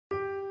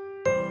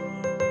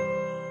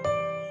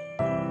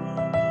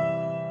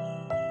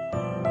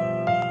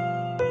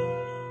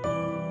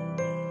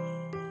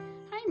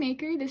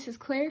Makery. This is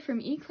Claire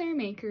from Claire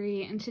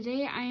Makery, and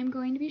today I am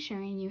going to be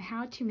showing you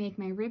how to make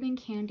my ribbon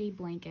candy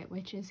blanket,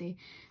 which is a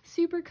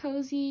super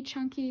cozy,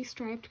 chunky,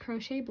 striped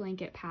crochet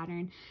blanket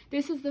pattern.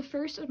 This is the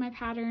first of my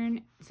patterns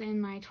in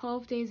my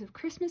 12 days of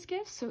Christmas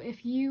gifts, so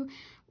if you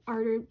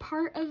are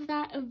part of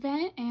that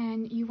event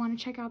and you want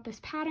to check out this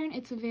pattern,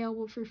 it's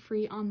available for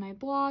free on my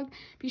blog.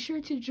 Be sure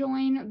to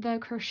join the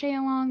crochet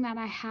along that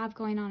I have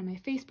going on in my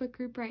Facebook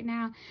group right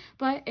now.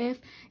 But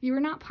if you are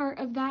not part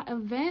of that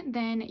event,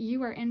 then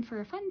you are in for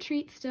a fun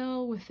treat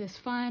still with this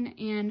fun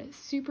and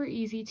super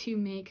easy to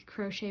make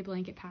crochet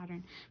blanket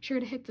pattern. Be sure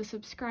to hit the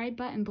subscribe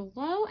button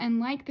below and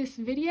like this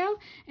video,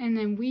 and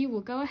then we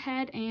will go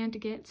ahead and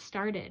get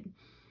started.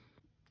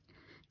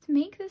 To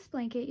make this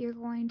blanket, you're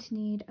going to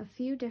need a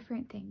few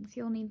different things.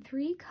 You'll need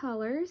 3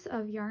 colors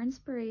of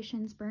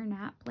Yarnspiration's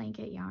Bernat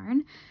Blanket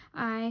Yarn.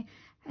 I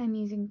am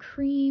using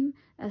cream,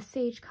 a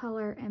sage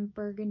color, and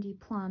burgundy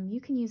plum. You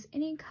can use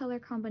any color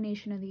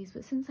combination of these,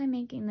 but since I'm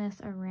making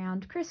this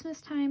around Christmas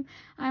time,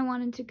 I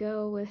wanted to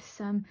go with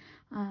some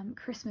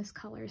Christmas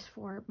colors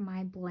for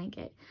my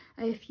blanket.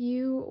 If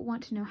you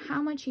want to know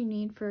how much you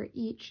need for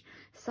each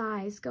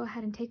size, go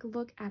ahead and take a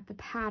look at the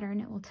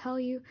pattern. It will tell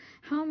you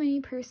how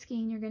many per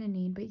skein you're going to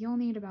need, but you'll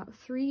need about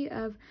 3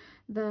 of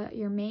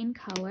your main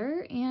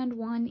color and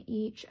 1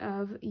 each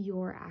of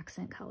your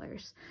accent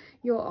colors.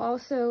 You'll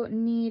also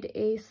need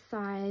a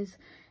size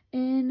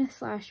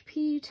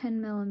N/P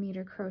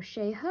 10mm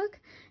crochet hook,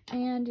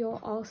 and you'll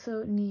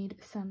also need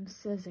some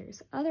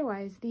scissors.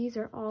 Otherwise, these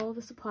are all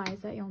the supplies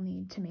that you'll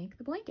need to make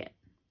the blanket.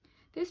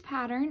 This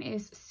pattern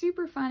is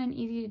super fun and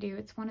easy to do.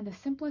 It's one of the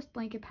simplest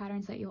blanket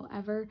patterns that you'll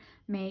ever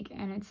make,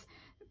 and it's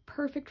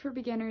perfect for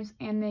beginners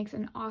and makes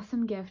an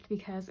awesome gift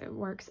because it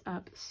works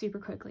up super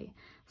quickly.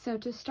 So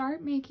to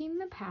start making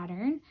the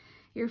pattern,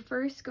 you're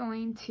first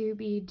going to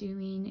be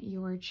doing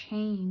your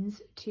chains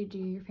to do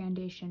your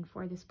foundation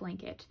for this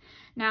blanket.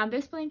 Now,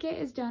 this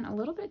blanket is done a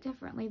little bit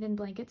differently than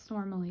blankets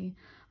normally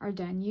are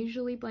done.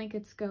 Usually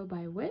blankets go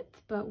by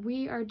width, but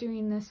we are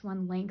doing this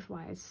one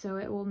lengthwise, so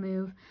it will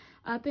move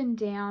up and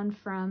down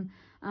from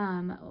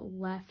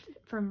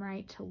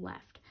right to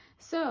left.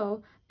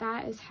 So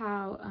that is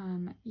how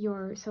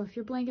so if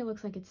your blanket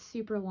looks like it's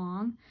super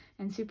long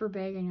and super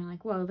big and you're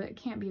like, whoa, that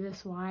can't be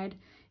this wide,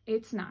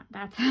 it's not.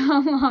 That's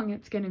how long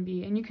it's going to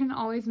be. And you can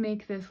always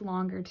make this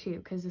longer too,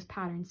 because this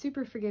pattern's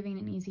super forgiving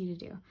and easy to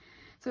do.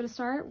 So to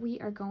start, we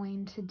are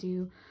going to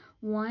do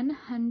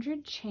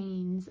 100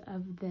 chains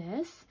of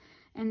this,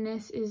 and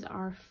this is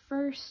our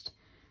first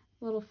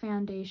little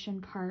foundation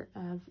part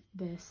of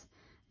this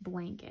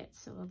blanket.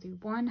 So we'll do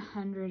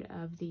 100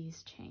 of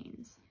these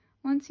chains.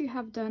 Once you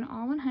have done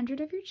all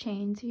 100 of your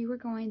chains, you are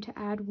going to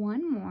add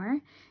 1 more,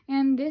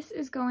 and this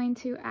is going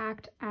to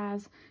act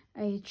as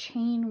a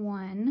chain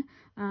 1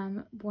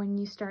 when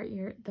you start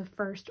the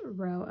first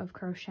row of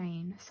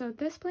crocheting. So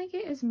this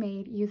blanket is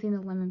made using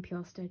the lemon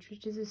peel stitch,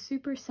 which is a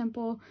super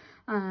simple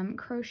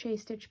crochet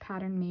stitch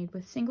pattern made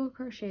with single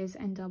crochets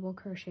and double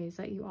crochets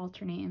that you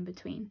alternate in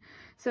between.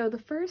 So the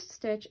first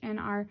stitch in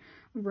our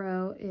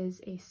row is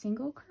a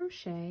single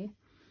crochet,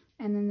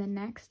 and then the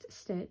next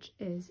stitch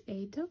is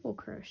a double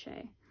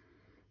crochet.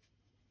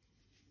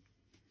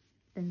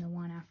 Then the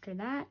one after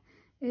that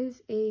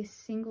is a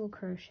single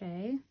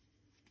crochet,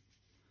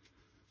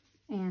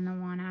 and the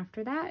one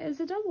after that is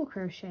a double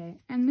crochet.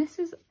 And this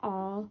is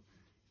all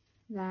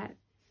that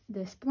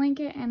this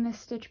blanket and this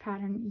stitch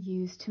pattern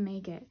use to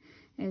make it,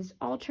 is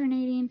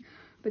alternating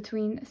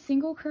between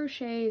single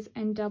crochets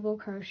and double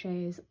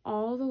crochets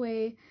all the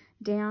way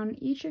down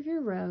each of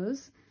your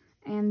rows.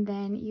 And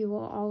then you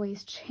will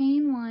always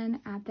chain 1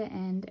 at the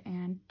end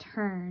and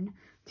turn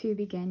to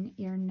begin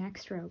your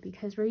next row,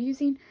 because we're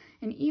using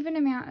an even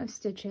amount of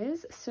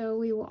stitches, so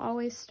we will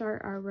always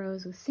start our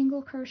rows with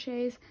single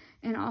crochets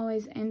and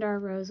always end our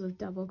rows with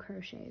double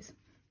crochets.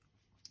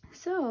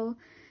 So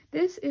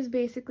this is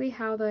basically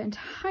how the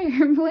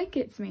entire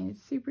blanket's made.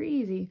 It's super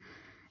easy,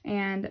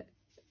 and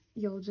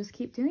you'll just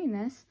keep doing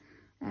this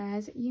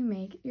as you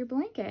make your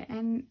blanket,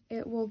 and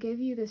it will give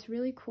you this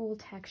really cool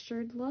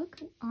textured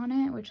look on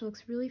it, which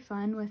looks really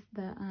fun with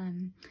the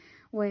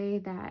way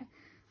that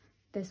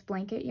this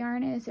blanket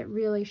yarn is. It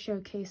really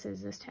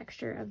showcases this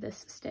texture of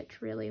this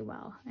stitch really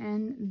well,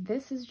 and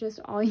this is just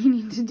all you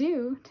need to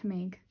do to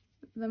make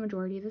the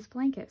majority of this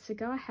blanket. So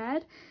go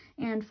ahead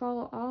and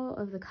follow all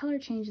of the color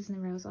changes in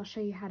the rows. I'll show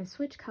you how to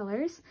switch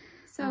colors.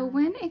 So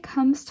when it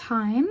comes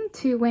time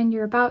to when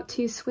you're about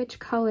to switch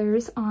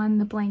colors on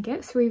the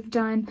blanket, so we've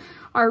done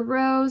our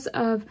rows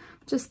of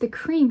just the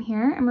cream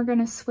here, and we're going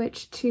to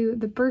switch to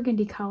the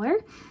burgundy color.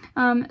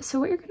 So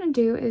what you're going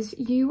to do is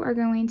you are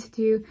going to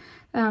do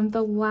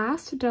the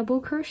last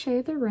double crochet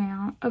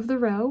of the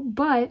row,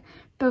 but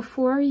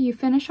before you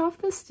finish off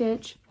the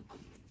stitch,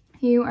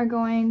 you are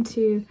going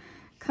to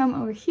come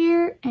over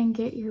here and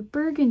get your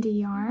burgundy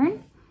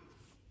yarn,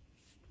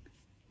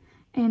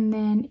 and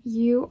then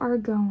you are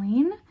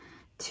going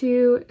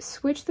to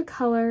switch the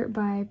color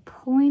by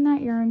pulling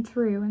that yarn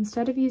through.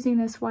 Instead of using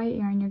this white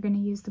yarn, you're going to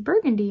use the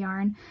burgundy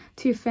yarn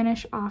to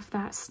finish off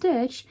that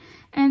stitch,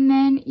 and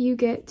then you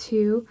get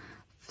to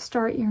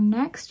start your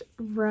next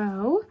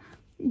row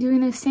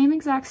doing the same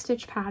exact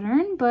stitch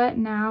pattern, but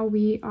now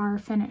we are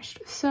finished.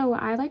 So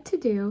what I like to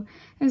do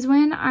is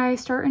when I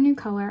start a new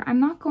color, I'm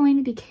not going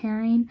to be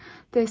carrying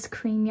this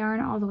cream yarn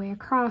all the way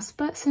across,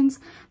 but since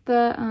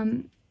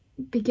the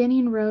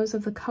beginning rows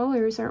of the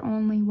colors are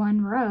only one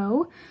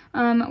row,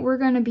 we're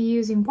going to be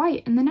using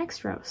white in the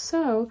next row.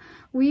 So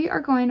we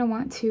are going to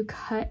want to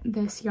cut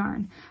this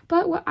yarn.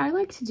 But what I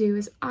like to do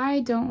is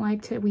I don't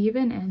like to weave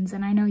in ends,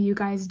 and I know you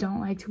guys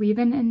don't like to weave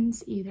in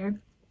ends either.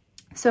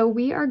 So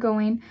we are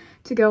going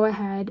to go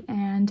ahead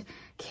and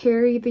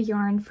carry the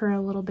yarn for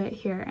a little bit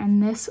here,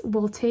 and this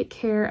will take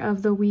care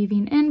of the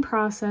weaving in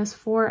process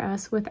for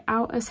us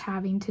without us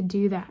having to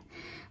do that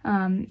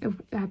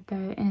at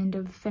the end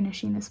of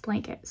finishing this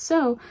blanket.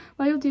 So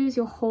what you'll do is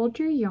you'll hold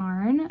your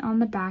yarn on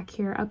the back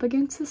here up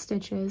against the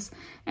stitches,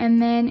 and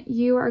then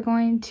you are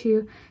going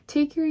to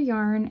take your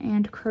yarn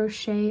and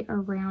crochet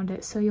around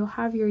it. So you'll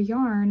have your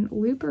yarn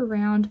loop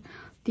around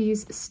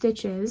these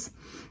stitches,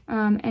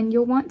 and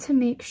you'll want to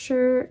make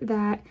sure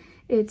that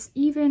it's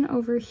even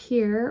over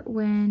here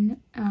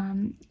when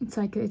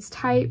it's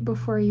tight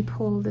before you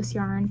pull this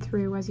yarn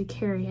through as you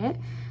carry it,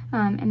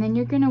 and then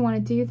you're going to want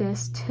to do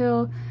this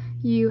till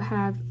you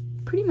have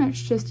pretty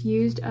much just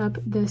used up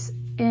this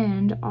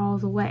end all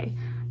the way.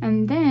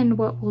 And then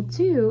what we'll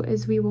do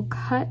is we will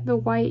cut the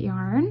white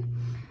yarn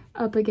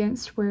up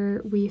against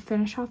where we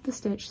finish off the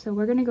stitch. So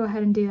we're going to go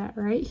ahead and do that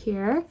right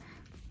here.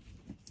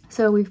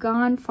 So we've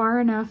gone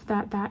far enough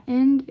that that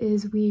end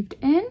is weaved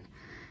in,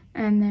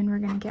 and then we're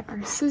going to get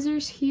our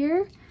scissors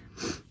here,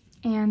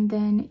 and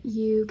then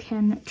you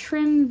can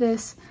trim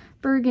this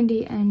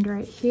burgundy end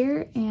right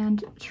here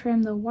and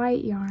trim the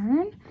white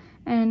yarn,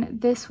 and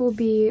this will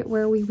be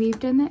where we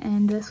weaved in the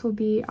end. This will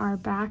be our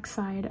back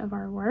side of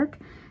our work.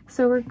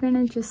 So we're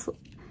going to just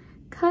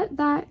cut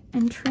that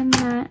and trim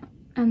that,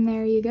 and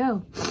there you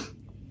go.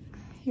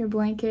 Your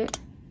blanket.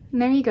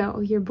 And there you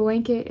go, your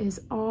blanket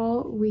is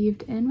all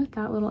weaved in with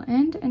that little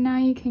end, and now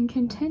you can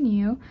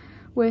continue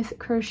with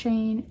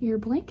crocheting your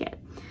blanket.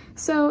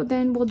 So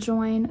then we'll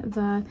join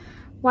the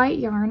white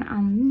yarn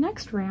on the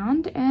next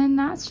round, and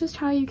that's just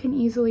how you can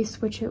easily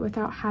switch it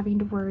without having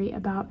to worry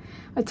about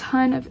a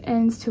ton of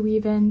ends to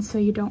weave in, so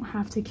you don't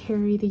have to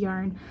carry the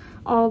yarn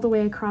all the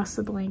way across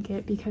the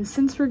blanket, because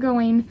since we're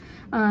going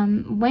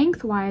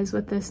lengthwise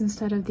with this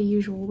instead of the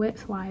usual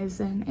widthwise,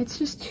 then it's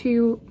just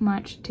too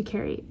much to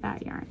carry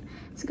that yarn.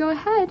 So go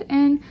ahead,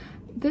 and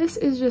this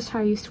is just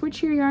how you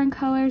switch your yarn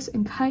colors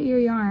and cut your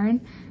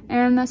yarn,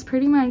 and that's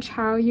pretty much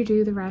how you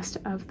do the rest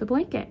of the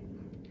blanket.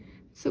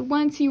 So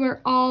once you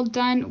are all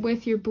done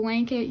with your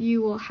blanket,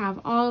 you will have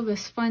all of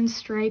this fun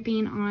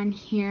striping on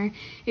here.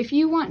 If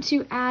you want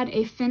to add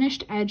a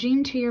finished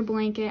edging to your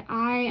blanket,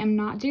 I am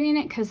not doing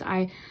it because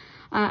I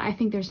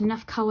think there's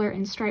enough color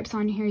and stripes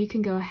on here. You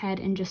can go ahead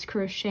and just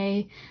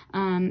crochet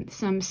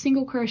some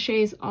single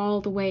crochets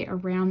all the way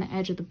around the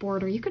edge of the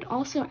border. You could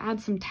also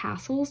add some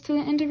tassels to the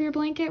end of your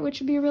blanket, which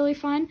would be really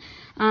fun,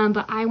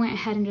 but I went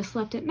ahead and just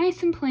left it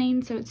nice and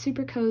plain so it's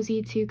super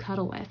cozy to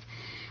cuddle with.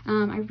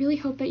 I really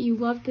hope that you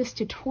loved this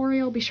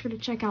tutorial. Be sure to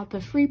check out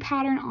the free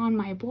pattern on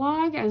my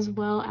blog, as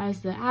well as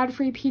the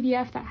ad-free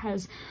PDF that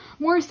has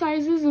more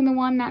sizes than the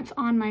one that's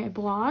on my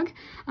blog.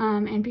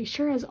 And be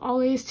sure, as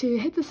always, to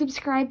hit the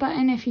subscribe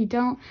button if you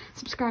don't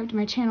subscribe to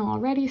my channel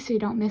already, so you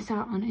don't miss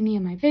out on any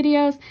of my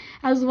videos,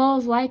 as well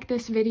as like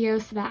this video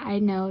so that I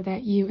know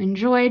that you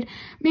enjoyed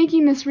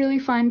making this really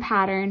fun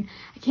pattern.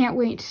 I can't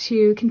wait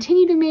to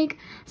continue to make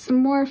some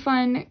more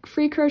fun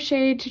free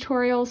crochet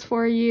tutorials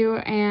for you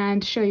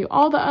and show you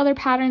all the other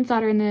patterns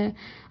that are in the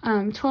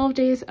 12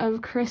 Days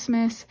of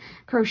Christmas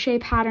crochet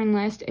pattern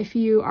list. If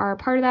you are a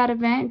part of that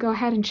event, go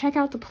ahead and check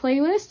out the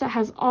playlist that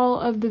has all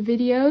of the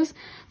videos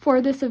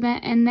for this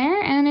event in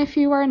there. And if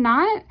you are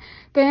not,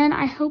 then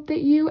I hope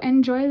that you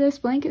enjoy this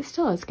blanket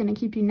still. It's going to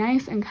keep you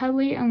nice and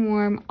cuddly and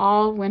warm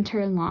all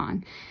winter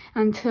long.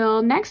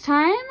 Until next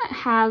time,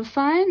 have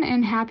fun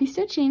and happy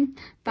stitching.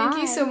 Bye. Thank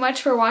you so much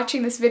for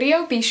watching this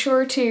video. Be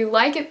sure to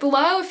like it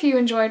below if you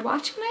enjoyed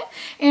watching it,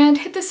 and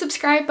hit the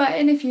subscribe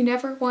button if you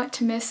never want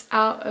to miss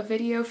out a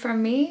video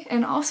from me.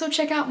 And also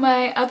check out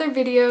my other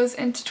videos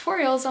and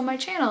tutorials on my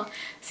channel.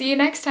 See you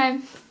next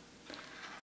time.